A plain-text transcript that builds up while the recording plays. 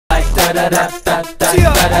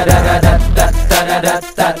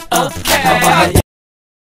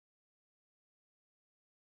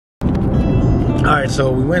Alright,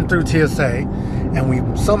 so we went through TSA and we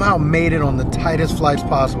somehow made it on the tightest flights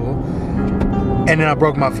possible, and then I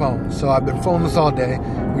broke my phone. So I've been phoneless all day.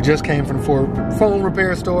 We just came from the phone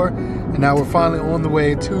repair store, and now we're finally on the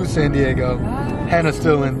way to San Diego. Hannah's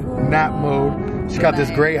still in nap mode. She got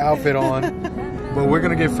this great outfit on, but we're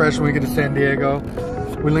gonna get fresh when we get to San Diego.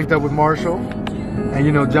 We linked up with Marshall, and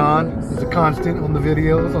you know John is a constant on the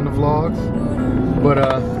videos, on the vlogs. But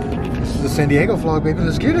this is the San Diego vlog, baby.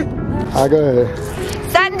 Let's get it. All right, go ahead.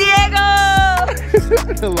 San Diego!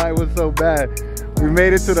 The light was so bad. We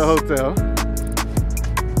made it to the hotel,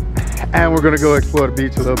 and we're gonna go explore the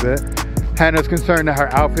beach a little bit. Hannah's concerned that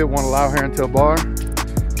her outfit won't allow her into a bar.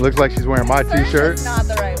 Looks like she's wearing my t-shirt. That's not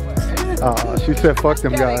the right word. She said, "Fuck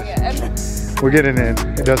them guys." We're getting in.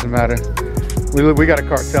 It doesn't matter. We got a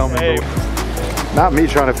cartelman. Hey. Not me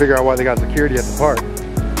trying to figure out why they got security at the park.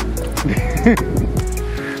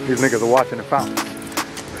 These niggas are watching the fountain.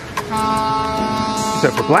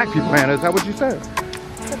 Except for black people, Hannah. Is that what you said?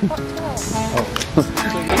 Oh.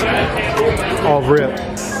 All ripped.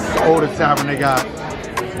 The oldest tavern they got.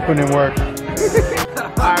 Putting in work.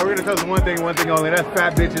 Alright, we're gonna tell them one thing only. That's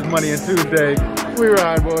fat bitches money and Tuesday. We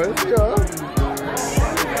ride, boys. Yeah.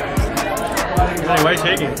 Why are you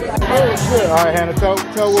shaking? Oh shit. Alright, Hannah, tell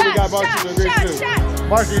what we got Marshall to agree to.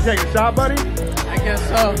 Marshall, you taking a shot, buddy? I guess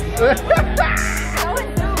so.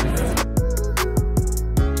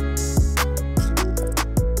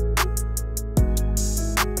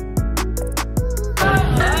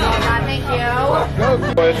 Go,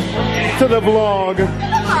 boys. To the vlog.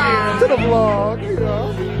 To the vlog. You know.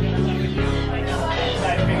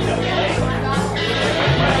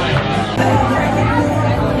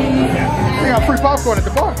 We got free popcorn at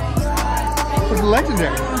the bar. It's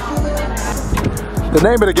legendary. The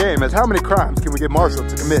name of the game is how many crimes can we get Marshall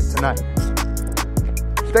to commit tonight?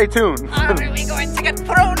 Stay tuned. Are we going to get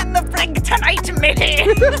thrown in the frig tonight, matey?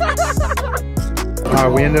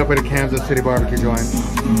 Alright, we ended up at a Kansas City barbecue joint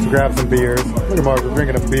to grab some beers. Look at Marshall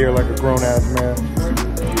drinking a beer like a grown-ass man.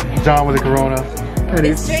 John with a Corona.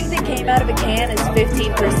 This drink that came out of a can is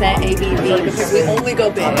 15% ABV because we only go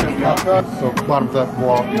big. So bottoms up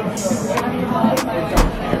wall.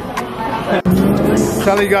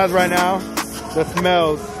 Telling you guys right now, the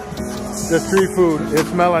smells, the street food is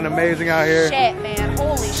smelling amazing out here. Shit, man,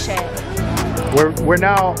 holy shit. We're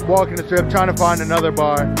now walking the strip trying to find another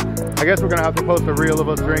bar. I guess we're gonna have to post a reel of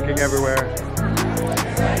us drinking everywhere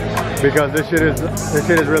because this shit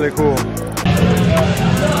is really cool.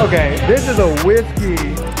 Okay, this is a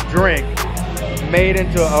whiskey drink made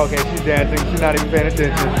into okay, she's dancing, she's not even paying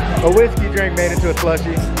attention. A whiskey drink made into a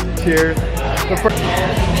slushie. Cheers.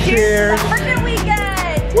 Cheers. Partner weekend.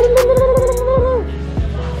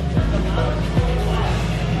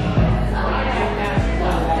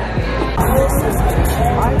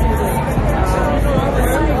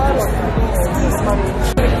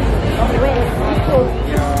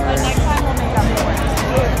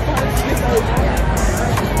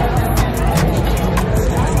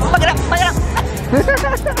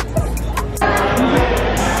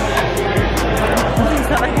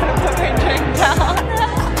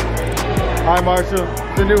 Hi Marshall,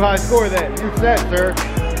 the new high score then. You set, sir.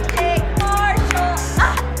 Big Marshall.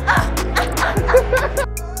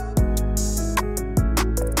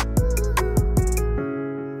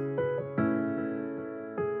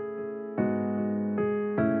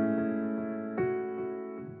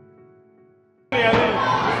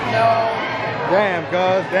 Damn,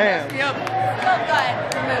 cuz, damn. Yep. So good.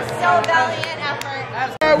 So valiant effort.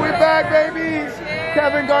 Yeah, we back, baby. Cheers.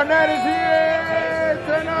 Kevin Garnett is here.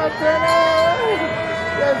 Turn up, turn up.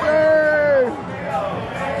 Yes, sir.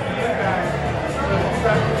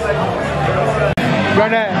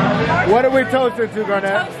 Garnett, what are we toasting to,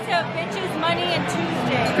 Garnett? Toast to bitches, money, and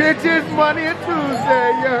Tuesday. Bitches, money, and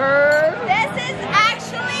Tuesday, you heard?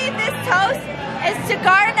 This toast is to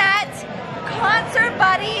Garnett, concert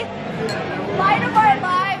buddy, light of our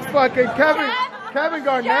lives. Fucking Kevin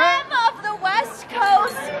Garnett. Gem of the West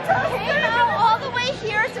Coast came out all the way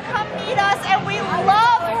here to come meet us, and we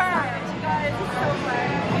love her. You guys, it's so fun.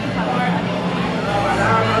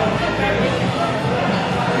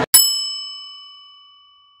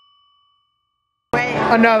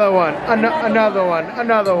 Another one, another one,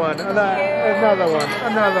 another one, another one,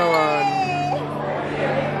 another one.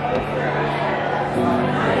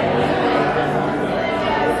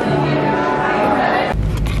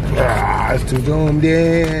 It's too doomed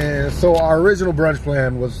in. So our original brunch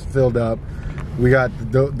plan was filled up. We got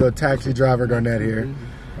the taxi driver Garnett here.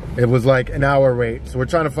 It was like an hour wait, so we're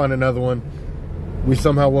trying to find another one. We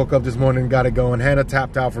somehow woke up this morning and got it going. Hannah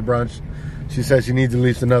tapped out for brunch. She said she needs at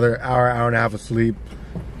least another hour, hour and a half of sleep.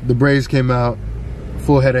 The braids came out,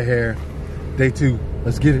 full head of hair. Day 2,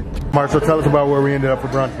 let's get it. Marshall, tell us about where we ended up for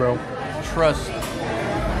brunch, bro. Trust.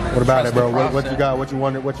 What about it, bro? What you got? What you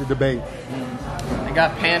wanted? What's your debate? I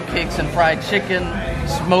got pancakes and fried chicken,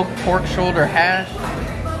 smoked pork shoulder hash.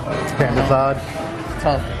 Can't decide.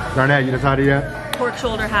 Tough. Garnett, you decided yet? Pork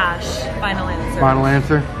shoulder hash. Final answer. Final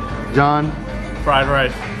answer. John? Fried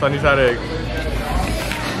rice, sunny side egg.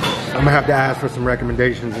 I'm gonna have to ask for some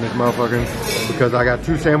recommendations in this motherfucker because I got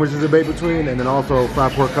 2 sandwiches to debate between and then also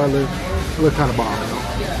fried pork cutlets. It looks kind of bomb.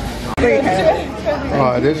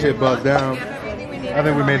 Oh, this shit buzzed down. I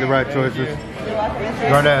think we made the right choices.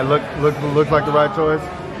 Garnett, looks like the right choice.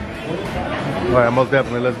 All right, most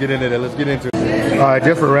definitely. Let's get into it. Let's get into it. All right,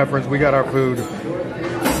 just for reference, we got our food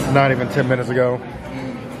not even 10 minutes ago.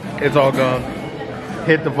 It's all gone.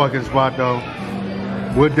 Hit the fucking spot though.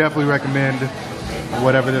 Would definitely recommend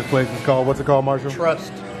whatever this place is called. What's it called, Marshall?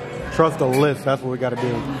 Trust. Trust the list. That's what we got to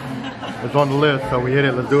do. It's on the list, so we hit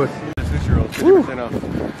it. Let's do it.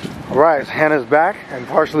 All right, Hannah's back and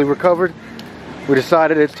partially recovered. We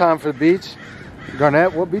decided it's time for the beach.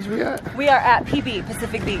 Garnett, what beach we at? We are at PB,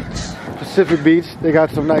 Pacific Beach. Pacific Beach. They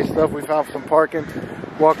got some nice stuff. We found some parking.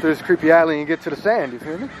 Walk through this creepy alley and get to the sand. You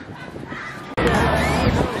feel me?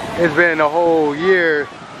 It's been a whole year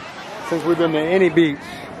since we've been to any beach.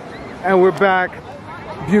 And we're back.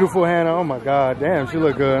 Beautiful Hannah. Oh my God, damn, she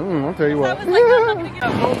look good. I'll tell you what.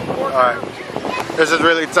 Alright, this is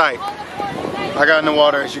really tight. I got in the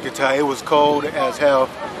water, as you can tell. It was cold as hell.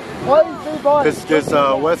 This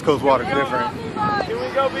West Coast water is different.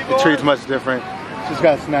 The treat's much different. She's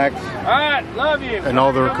got snacks. Alright, love you. And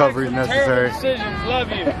all the recovery is necessary. Decisions,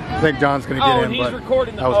 love you. I think John's gonna get in, but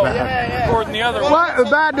recording that was bad. Recording the other one. What a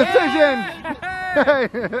bad decision!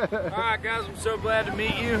 Alright guys, I'm so glad to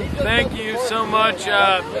meet you. Thank you so much.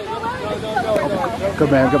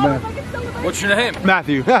 Good man, good man. What's your name?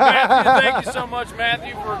 Matthew. Matthew, thank you so much,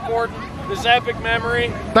 Matthew, for recording this epic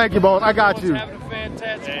memory. Thank you, boss. I got you. Having a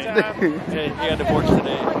fantastic time. Hey, you got divorced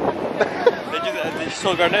today. Did you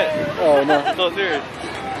still Garnett? Oh, no. Still serious.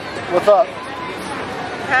 What's up?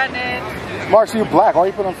 Happening. Marcy, you black. Why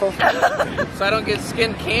you put on social? So I don't get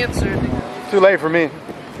skin cancer. Too late for me.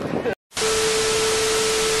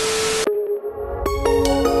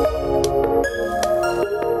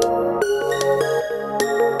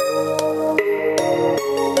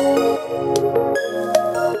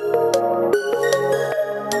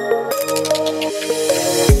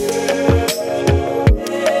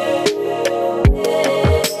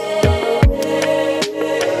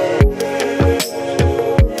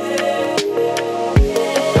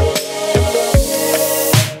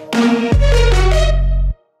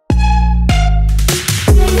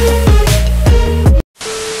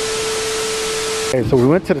 Okay, so we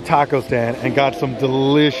went to the taco stand and got some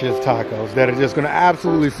delicious tacos that are just gonna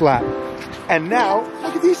absolutely slap. And now,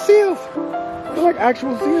 look at these seals. They're like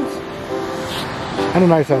actual seals. And a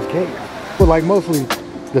nice ass cake. But like mostly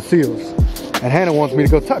the seals. And Hannah wants me to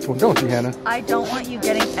go touch one, don't you, Hannah? I don't want you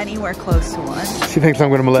getting anywhere close to one. She thinks I'm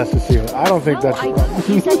gonna molest the seal. I don't think that's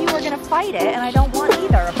You said you were gonna fight it, and I don't want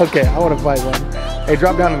either. Okay, I wanna fight one. Hey,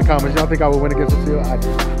 drop down in the comments. Y'all think I would win against the seal? I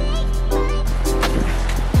do.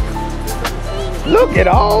 Look at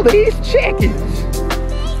all these chickens.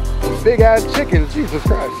 Big ass chickens, Jesus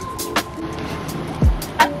Christ.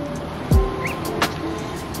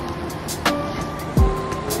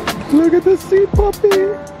 Look at the sea puppy.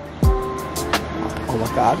 Oh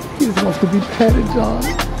my God, he just wants to be petted, John.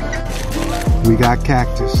 We got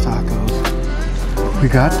cactus tacos. We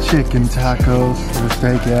got chicken tacos for the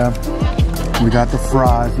steak, yeah. We got the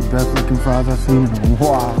fries, the best looking fries I've seen in a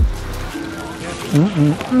while.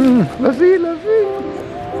 Let's eat, let's eat.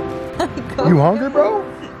 You hungry, bro?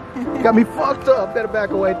 Got me fucked up. Better back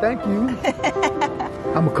away, thank you.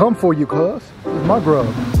 I'ma come for you, cuz. This is my grub.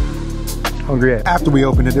 Hungry at. After we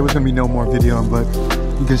opened it, there was gonna be no more video, but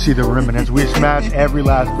you can see the remnants. We smashed every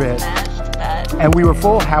last bit. And we were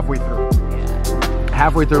full halfway through.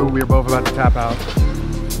 Halfway through, we were both about to tap out.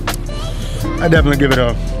 I definitely give it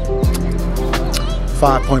a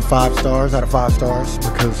 5.5 stars out of 5 stars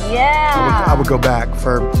because I would go back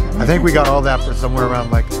for, I think we got all that for somewhere around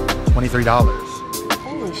like $23.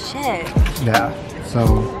 Holy shit. Yeah, so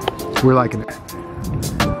we're liking it.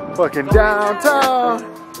 Fucking downtown.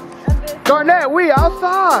 Garnett, we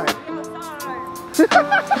outside.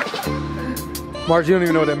 Marge, you don't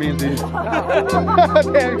even know what that means, do you?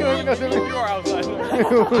 Damn, you don't even know what that means. You are outside.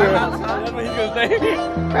 I'm outside. That's what he's gonna say.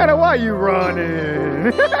 Hannah, why you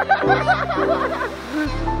running?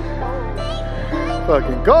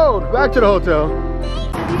 fucking cold. Back to the hotel.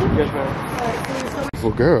 Yes, ma'am.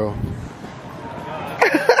 Beautiful girl.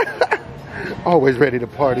 Always ready to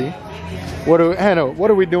party. Hannah, what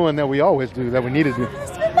are we doing that we always do, that we need to do?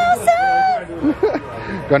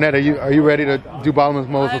 Garnett, are you ready to do bottomless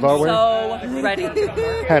modes with our way? So ready.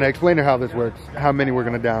 Hannah, explain to her how this works. How many we're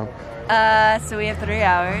gonna down? So we have 3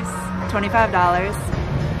 hours, $25.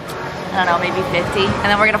 I don't know, maybe 50, and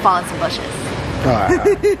then we're gonna fall in some bushes. All right.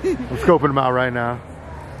 I'm scoping them out right now.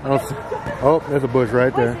 I don't see. Oh, there's a bush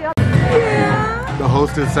right there. The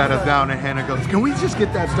hostess sat us down and Hannah goes, "Can we just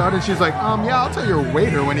get that started?" She's like, yeah, I'll tell your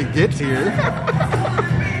waiter when he gets here.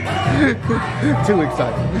 Too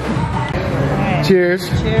excited. Right. Cheers.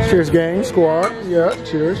 Cheers, gang, squad. Yeah,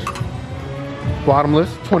 cheers. Bottomless,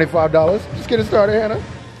 $25. Just get it started, Hannah.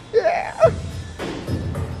 Yeah. Oh,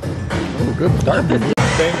 good start.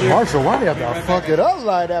 Thank you. Marshall, why do you have to fuck it up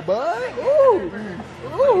like that, bud? Ooh.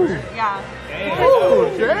 Ooh. Yeah. Ooh,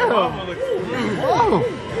 damn. Whoa.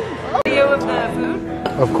 Video of the food?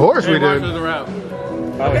 Of course we did.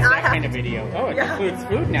 Oh, it's that kind of video. Oh, it includes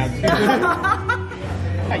food now too.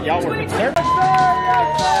 Y'all were concerned. We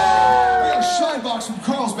got a shine box from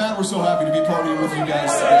Carlsbad. We're so happy to be partying with you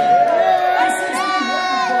guys today.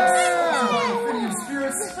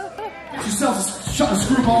 Spirits. Get yourself a shot of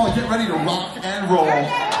screwball and get ready to rock and roll.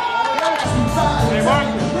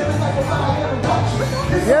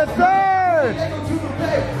 Yes, sir.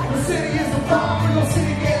 The city is the bomb. We're gonna see it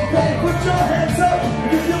getting paid. Put your hands up.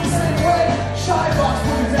 You feel the same way. Shine box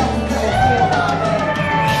brings out the pain.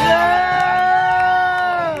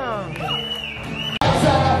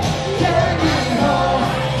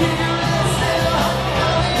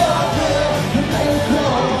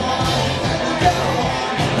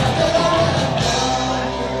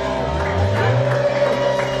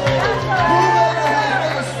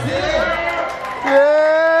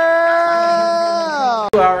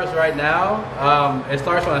 Right now, it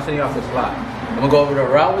starts when I send you off this lot. I'm gonna go over the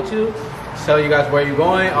route with you, tell you guys where you're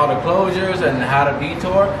going, all the closures, and how to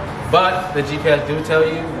detour. But the GPS do tell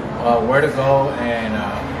you where to go, and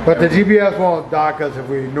but the GPS won't dock us if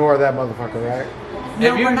we ignore that motherfucker, right?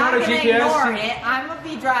 No, if you we're not ignore gonna the GPS, ignore it. I'm gonna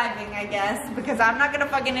be driving, I guess, because I'm not gonna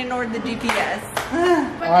fucking ignore the GPS.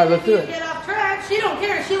 All right, let's do it. Get off track. She don't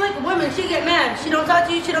care. She like a woman. She get mad. She don't talk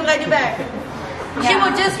to you. She don't got you back. She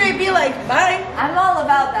will just straight be like, bye. I'm all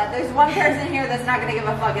about that. There's one person here that's not gonna give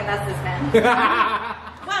a fuck, and that's this man.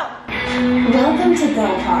 Wow. Welcome to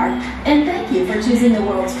Go Car, and thank you for choosing the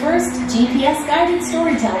world's first GPS-guided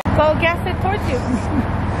storytelling. Go gas it towards you.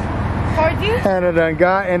 Towards you? Hannah done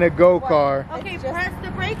got in a go-car. Okay, press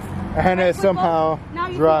the brakes. Hannah is somehow now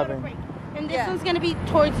you driving. Brake. And this one's gonna be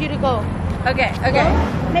towards you to go. Okay, okay.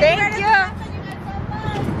 Thank you.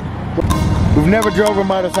 We've never drove a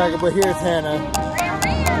motorcycle, but here's Hannah.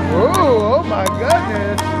 Ooh, oh my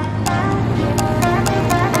goodness.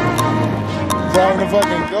 Driving a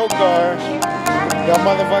fucking go-kart. Y'all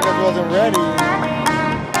motherfuckers wasn't ready.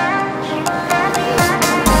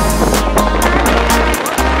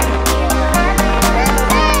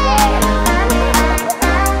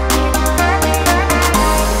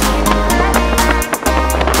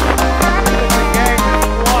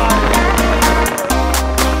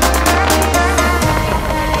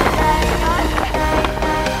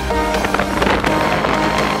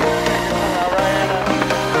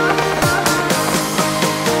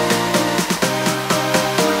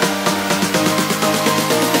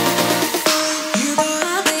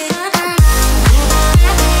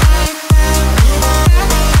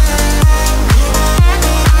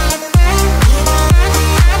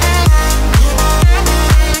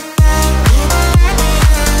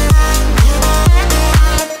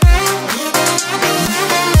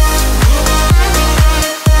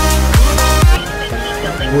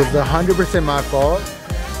 Was 100% my fault,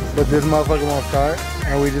 but this motherfucker won't start,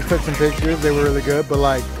 and we just took some pictures. They were really good, but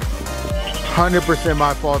like 100%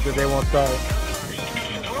 my fault that they won't start.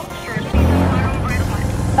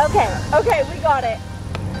 Okay, we got it.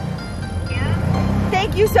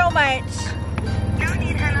 Thank you so much. Don't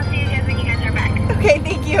need her. I'll see you guys when you guys are back. Okay,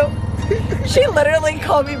 thank you. She literally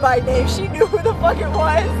called me by name. She knew who the fuck it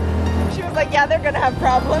was. She was like, yeah, they're gonna have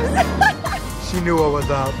problems. She knew what was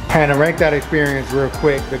up. Hannah, rank that experience real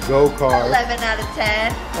quick, the go-kart. 11 out of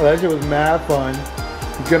 10. Oh, that shit was mad fun.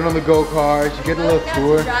 You get on the go-kart, you get a little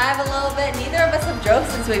tour. Drive a little bit. Neither of us have drove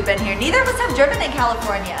since we've been here. Neither of us have driven in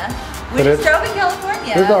California. We just drove in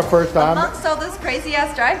California. This is our first time. Amongst all those crazy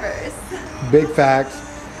ass drivers. Big facts.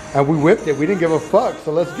 And we whipped it. We didn't give a fuck.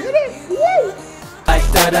 So let's get it. Woo!